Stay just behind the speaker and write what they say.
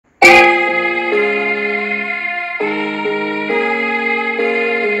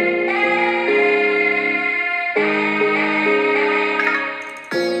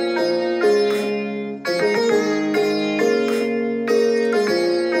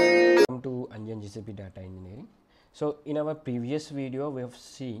GCP Data Engineering. So in our previous video we have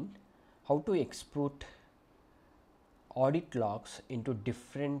seen how to export audit logs into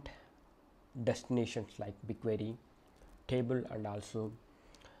different destinations like BigQuery, table, and also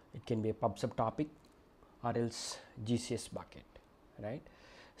it can be a pub sub topic or else GCS bucket, right?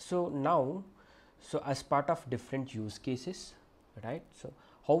 So now, as part of different use cases, right? So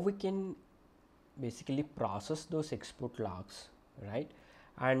how we can basically process those export logs, right?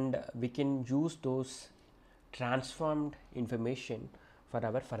 And we can use those transformed information for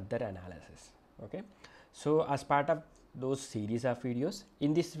our further analysis. Okay, so as part of those series of videos,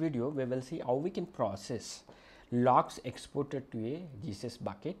 in this video we will see how we can process logs exported to a GCS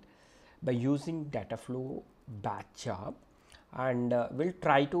bucket by using Dataflow Batch job, and we'll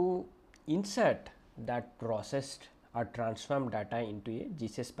try to insert that processed or transformed data into a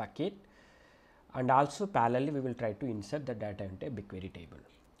GCS bucket, and also parallelly we will try to insert the data into a BigQuery table,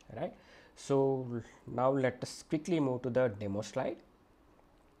 right? So now let us quickly move to the demo slide.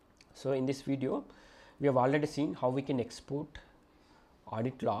 So in this video we have already seen how we can export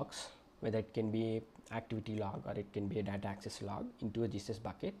audit logs, whether it can be a activity log or it can be a data access log, into a GCS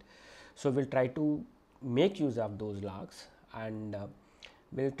bucket. So we'll try to make use of those logs, and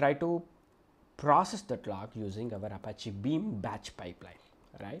we'll try to process that log using our Apache Beam batch pipeline,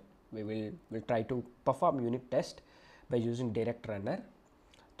 right? We'll try to perform unit test by using direct runner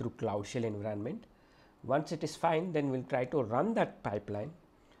through Cloud Shell environment. Once it is fine, then we'll try to run that pipeline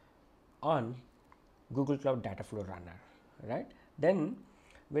on Google Cloud Dataflow runner, right? Then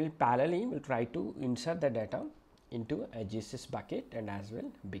we'll try to insert the data into a GCS bucket and as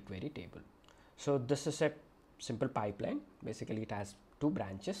well BigQuery table. So this is a simple pipeline. Basically it has two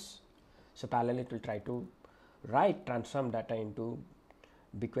branches. So parallelly it will try to transform data into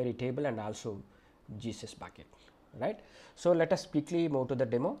BigQuery table and also GCS bucket, right? So let us quickly move to the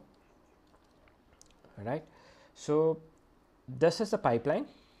demo, right? So this is the pipeline,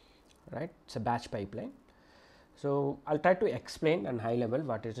 right? It's a batch pipeline. So I'll try to explain on high level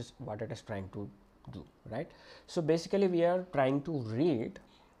what it is trying to do, right? So basically we are trying to read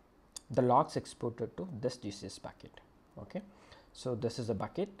the logs exported to this GCS bucket. Okay, so this is a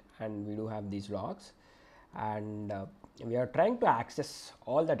bucket and we do have these logs, and we are trying to access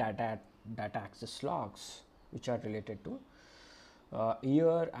all the data access logs which are related to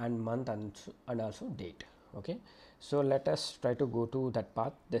year and month and also date. Okay, so let us try to go to that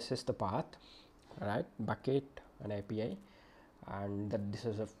path. This is the path, right? Bucket and API, and this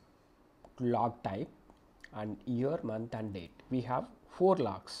is a log type and year, month and date. We have 4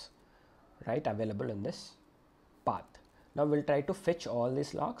 logs, right, available in this path. Now we'll try to fetch all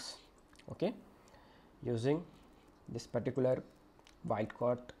these logs, okay, using this particular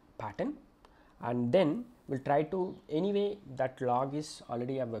wildcard pattern, and then we'll try to, anyway that log is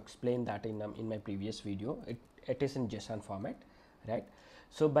already, I've explained that in my previous video, it is in JSON format, right?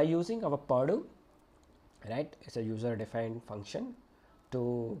 So by using our Purdue, right, it's a user defined function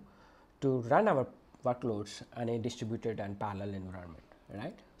to run our workloads on a distributed and parallel environment,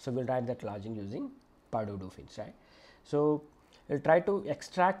 right? So we'll write that logic using Purdue doofins, right? So we'll try to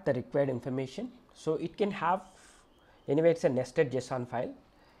extract the required information. So it can have, anyway it's a nested JSON file,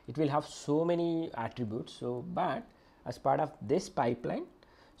 it will have so many attributes. So but as part of this pipeline,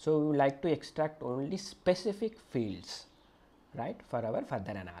 so we would like to extract only specific fields, right, for our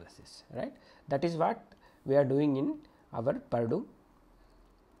further analysis, right? That is what we are doing in our Purdue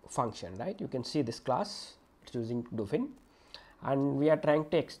function, right? You can see this class, it's using doofin, and we are trying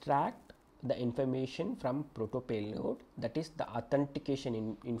to extract the information from proto payload, that is the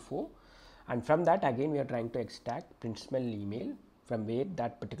authentication info, and from that again we are trying to extract principal email from where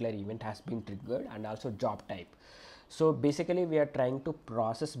that particular event has been triggered, and also job type. So basically we are trying to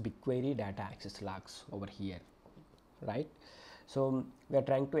process BigQuery data access logs over here, right? So we are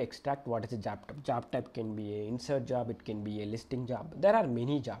trying to extract what is a job type. Job type can be a insert job, it can be a listing job. There are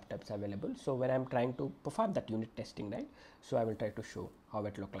many job types available. So when I'm trying to perform that unit testing, right, so I will try to show how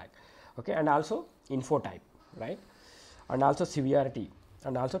it look like. Okay, and also info type, right, and also severity,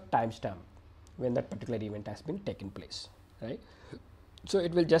 and also timestamp when that particular event has been taken place, right? So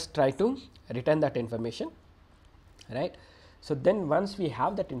it will just try to return that information, right? So then once we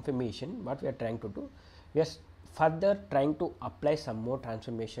have that information, what we are trying to do, we are further trying to apply some more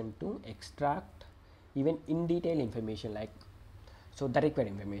transformation to extract even in detail information, like, so the required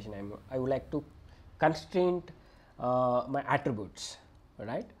information I would like to constrain my attributes,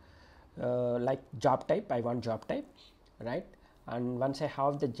 right? Like job type, I want job type, right? And once I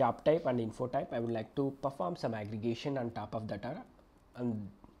have the job type and info type, I would like to perform some aggregation on top of that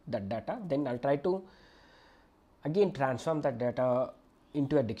data. Then I'll try to again transform that data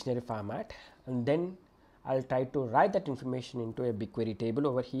into a dictionary format, and then I'll try to write that information into a BigQuery table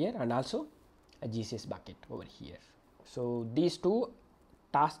over here and also a GCS bucket over here. So these two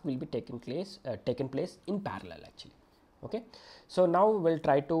tasks will be taken place in parallel actually. Okay, so now we'll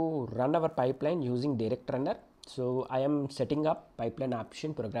try to run our pipeline using direct runner. So I am setting up pipeline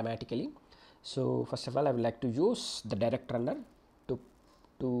option programmatically. So first of all, I would like to use the direct runner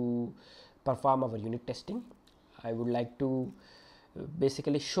to perform our unit testing. I would like to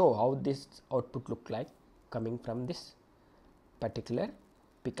basically show how this output look like coming from this particular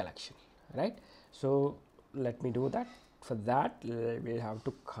P collection, right? So let me do that. For that, we'll have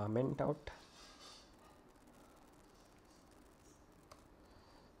to comment out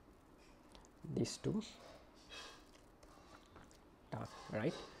these two tasks,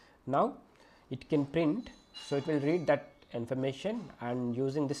 right? Now it can print, so it will read that information, and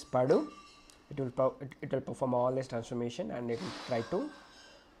using this Purdue, it will perform all this transformation, and it will try to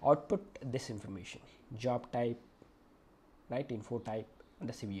output this information: job type, right, info type, and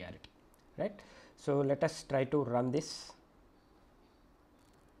the severity, right? So let us try to run this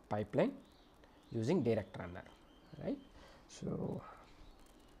pipeline using direct runner, right? So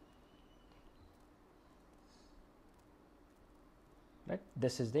right,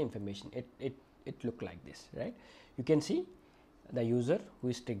 this is the information. It look like this, right? You can see the user who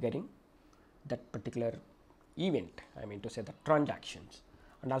is triggering that particular event, I mean to say the transactions,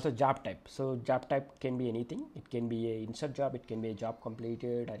 and also job type. So job type can be anything. It can be a insert job, it can be a job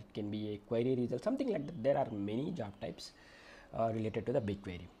completed, or it can be a query result, something like that. There are many job types related to the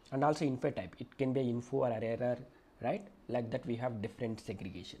BigQuery. And also info type, it can be info or error, right? Like that we have different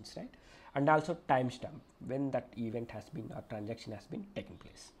segregations, right? And also timestamp, when that event has been or transaction has been taken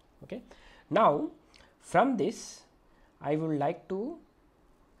place. Okay, now from this I would like to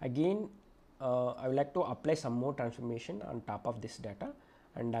again I would like to apply some more transformation on top of this data,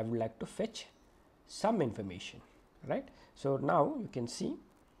 and I would like to fetch some information, right? So now you can see,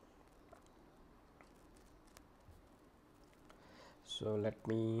 so let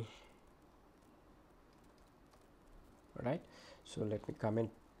me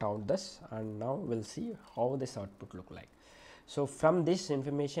comment out this, and now we'll see how this output look like. So from this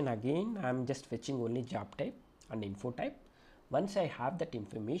information, again I am just fetching only job type and info type. Once I have that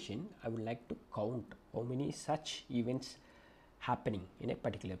information, I would like to count how many such events happening in a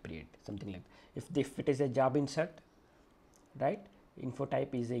particular period, something like if it is a job insert, right, info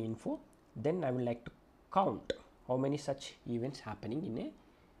type is a info, then I would like to count how many such events happening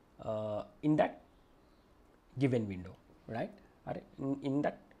in that given window, right, or in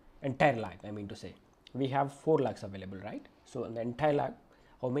that entire log. I mean to say, we have 4 logs available, right? So in the entire log,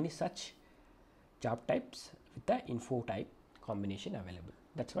 how many such job types with the info type combination available?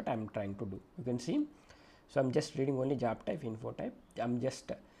 That's what I'm trying to do. You can see, so I'm just reading only job type, info type. I'm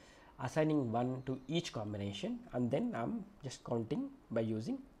just assigning 1 to each combination, and then I'm just counting by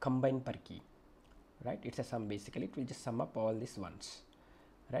using combine per key, right? It's a sum. Basically it will just sum up all these ones,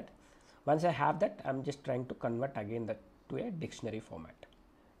 right? Once I have that, I'm just trying to convert again that to a dictionary format.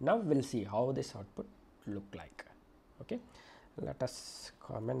 Now we'll see how this output look like. Okay, let us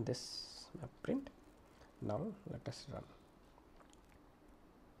comment this print. Now let us run.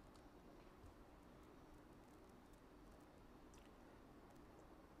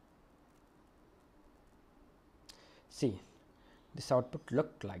 See, this output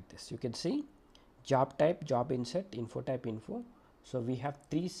look like this. You can see job type, job insert, info type, info. So we have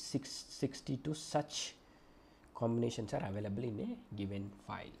 362 such combinations are available in a given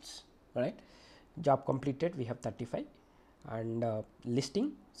files, right? Job completed, we have 35, and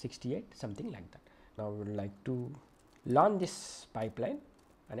listing 68, something like that. Now we would like to launch this pipeline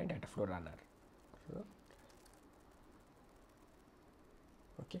and a Dataflow runner. So,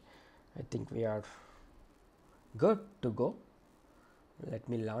 okay, I think we are good to go. Let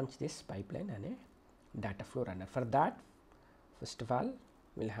me launch this pipeline and a Dataflow runner. For that, first of all,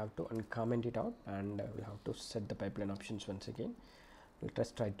 we'll have to uncomment it out, and we'll have to set the pipeline options once again. Let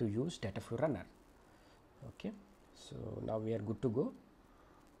us try to use Dataflow runner. Okay, so now we are good to go,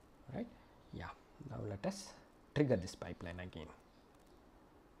 right? Yeah, now let us trigger this pipeline again.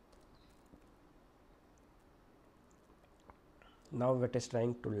 Now it is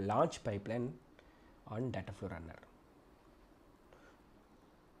trying to launch pipeline on Dataflow runner.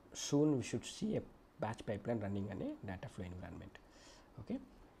 Soon we should see a batch pipeline running on a Dataflow environment. Okay,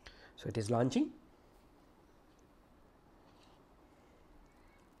 so it is launching.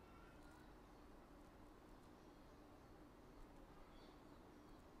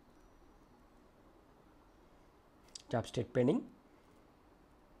 Job state pending.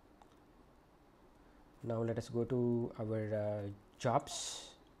 Now let us go to our jobs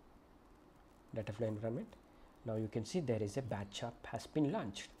Dataflow environment. Now you can see there is a batch job has been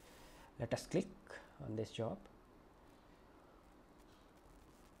launched. Let us click on this job.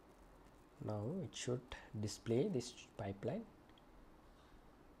 Now it should display this pipeline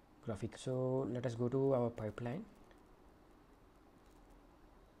graphic. So let us go to our pipeline.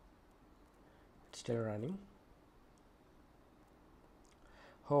 It's still running.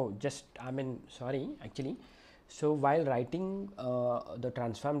 Oh, just sorry, actually. So while writing the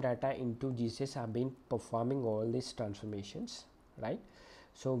transform data into GCS, I've been performing all these transformations, right?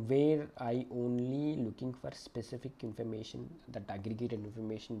 So where I only looking for specific information, that aggregated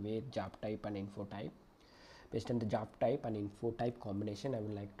information, where job type and info type. Based on the job type and info type combination, I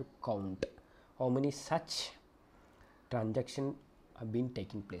would like to count how many such transactions have been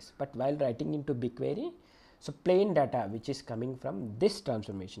taking place. But while writing into BigQuery, so plain data which is coming from this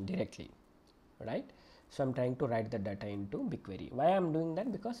transformation directly, right? So I'm trying to write the data into BigQuery. Why I'm doing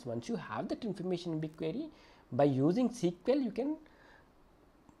that? Because once you have that information in BigQuery, by using SQL, you can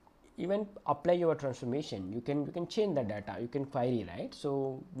even apply your transformation. You can change the data, you can query, right?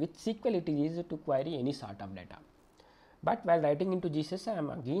 So with SQL, it is easy to query any sort of data. But while writing into GCS, I am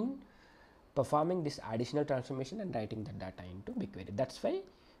again performing this additional transformation and writing the data into BigQuery. That's why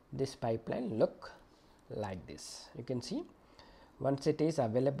this pipeline look like this. You can see once it is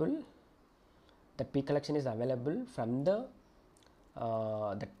available, the P collection is available from the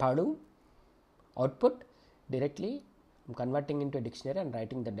Padu output directly. I'm converting into a dictionary and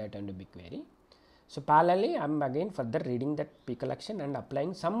writing the data into BigQuery. So parallelly, I'm again further reading that P collection and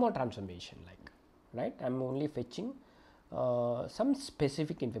applying some more transformation, like, right? I'm only fetching some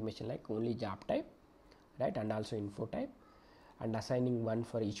specific information like only job type, right, and also info type, and assigning one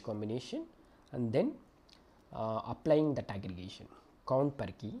for each combination, and then applying that aggregation count per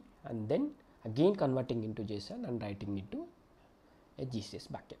key, and then again converting into JSON and writing into a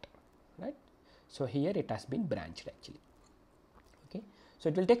GCS bucket, right? So here it has been branched actually. Okay, so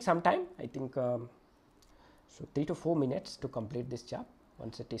it will take some time, I think so 3 to 4 minutes to complete this job.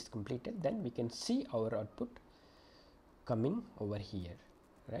 Once it is completed, then we can see our output coming over here,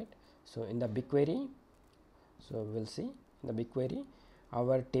 right? So in the BigQuery, so we'll see in the BigQuery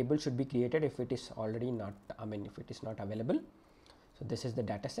our table should be created if it is already not, if it is not available. So this is the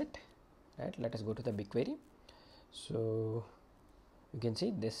data set, right? Let us go to the BigQuery. So you can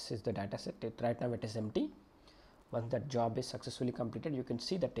see this is the data set. Right now it is empty. Once that job is successfully completed, you can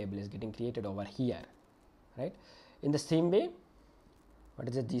see the table is getting created over here, right? In the same way, what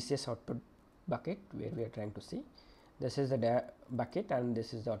is the GCS output bucket where we are trying to see? This is the bucket and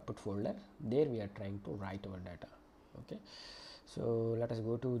this is the output folder. There we are trying to write our data. Okay, so let us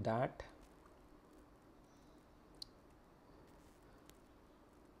go to that.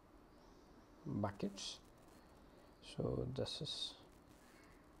 Buckets. So this is,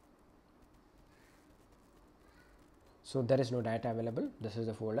 so there is no data available. This is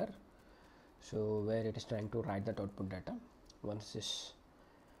the folder, so where it is trying to write that output data. Once this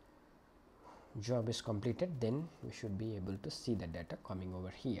job is completed, then we should be able to see the data coming over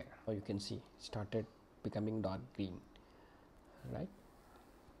here. Now you can see started becoming dark green, right?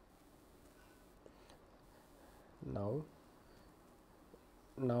 Now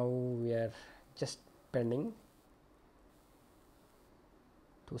we are just pending,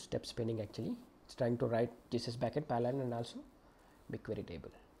 2 steps pending actually. It's trying to write GCS bucket pipeline and also BigQuery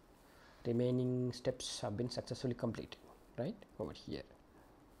table. Remaining steps have been successfully completed, right, over here.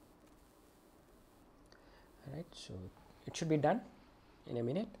 Alright, so it should be done in a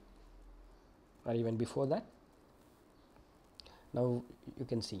minute or even before that. Now you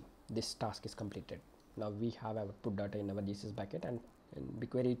can see this task is completed. Now we have our output data in our GCS bucket, and in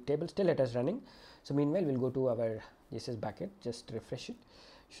BigQuery table still it is running. So meanwhile we'll go to our GCS bucket, just refresh it,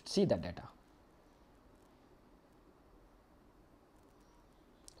 you should see the data.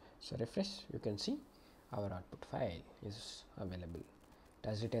 So refresh, you can see our output file is available. It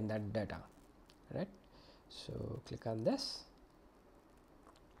has written that data, right? So click on this,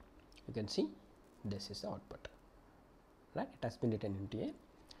 you can see this is the output, right? It has been written into a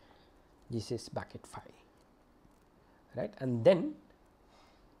GCS bucket file, right? And then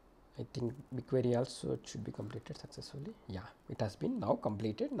I think BigQuery also it should be completed successfully. Yeah, it has been now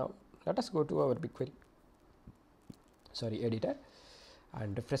completed. Now let us go to our BigQuery editor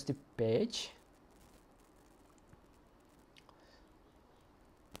and refresh the page.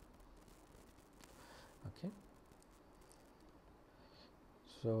 Okay,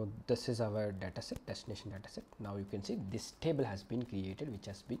 so this is our data set, destination data set. Now you can see this table has been created, which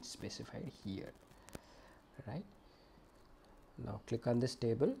has been specified here, right? Now click on this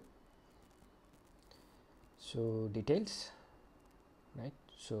table. So details, right?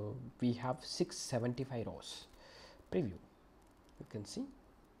 So we have 675 rows. Preview, you can see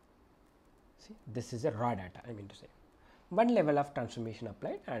this is a raw data, I mean to say. One level of transformation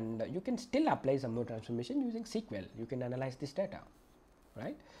applied, and you can still apply some more transformation using SQL. You can analyze this data,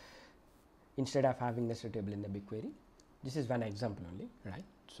 right? Instead of having nested table in the BigQuery. This is one example only, right?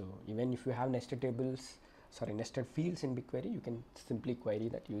 So even if you have nested fields in BigQuery, you can simply query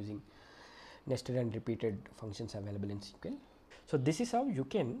that using nested and repeated functions available in SQL. So this is how you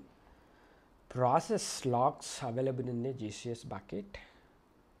can process logs available in the GCS bucket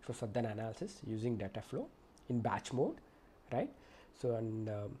for further analysis using Dataflow in batch mode, right? So and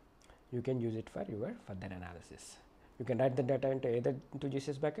you can use it for your further analysis. You can write the data into either into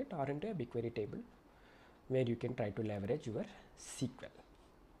GCS bucket or into a BigQuery table, where you can try to leverage your SQL,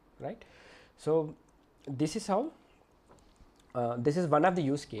 right? So this is how this is one of the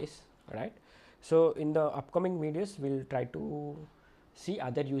use case, right? So in the upcoming videos we'll try to see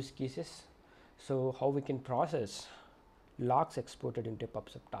other use cases, so how we can process logs exported into a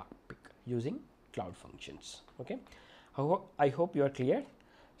PubSub topic using cloud functions. Okay, I hope you are clear.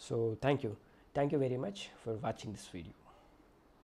 So thank you very much for watching this video.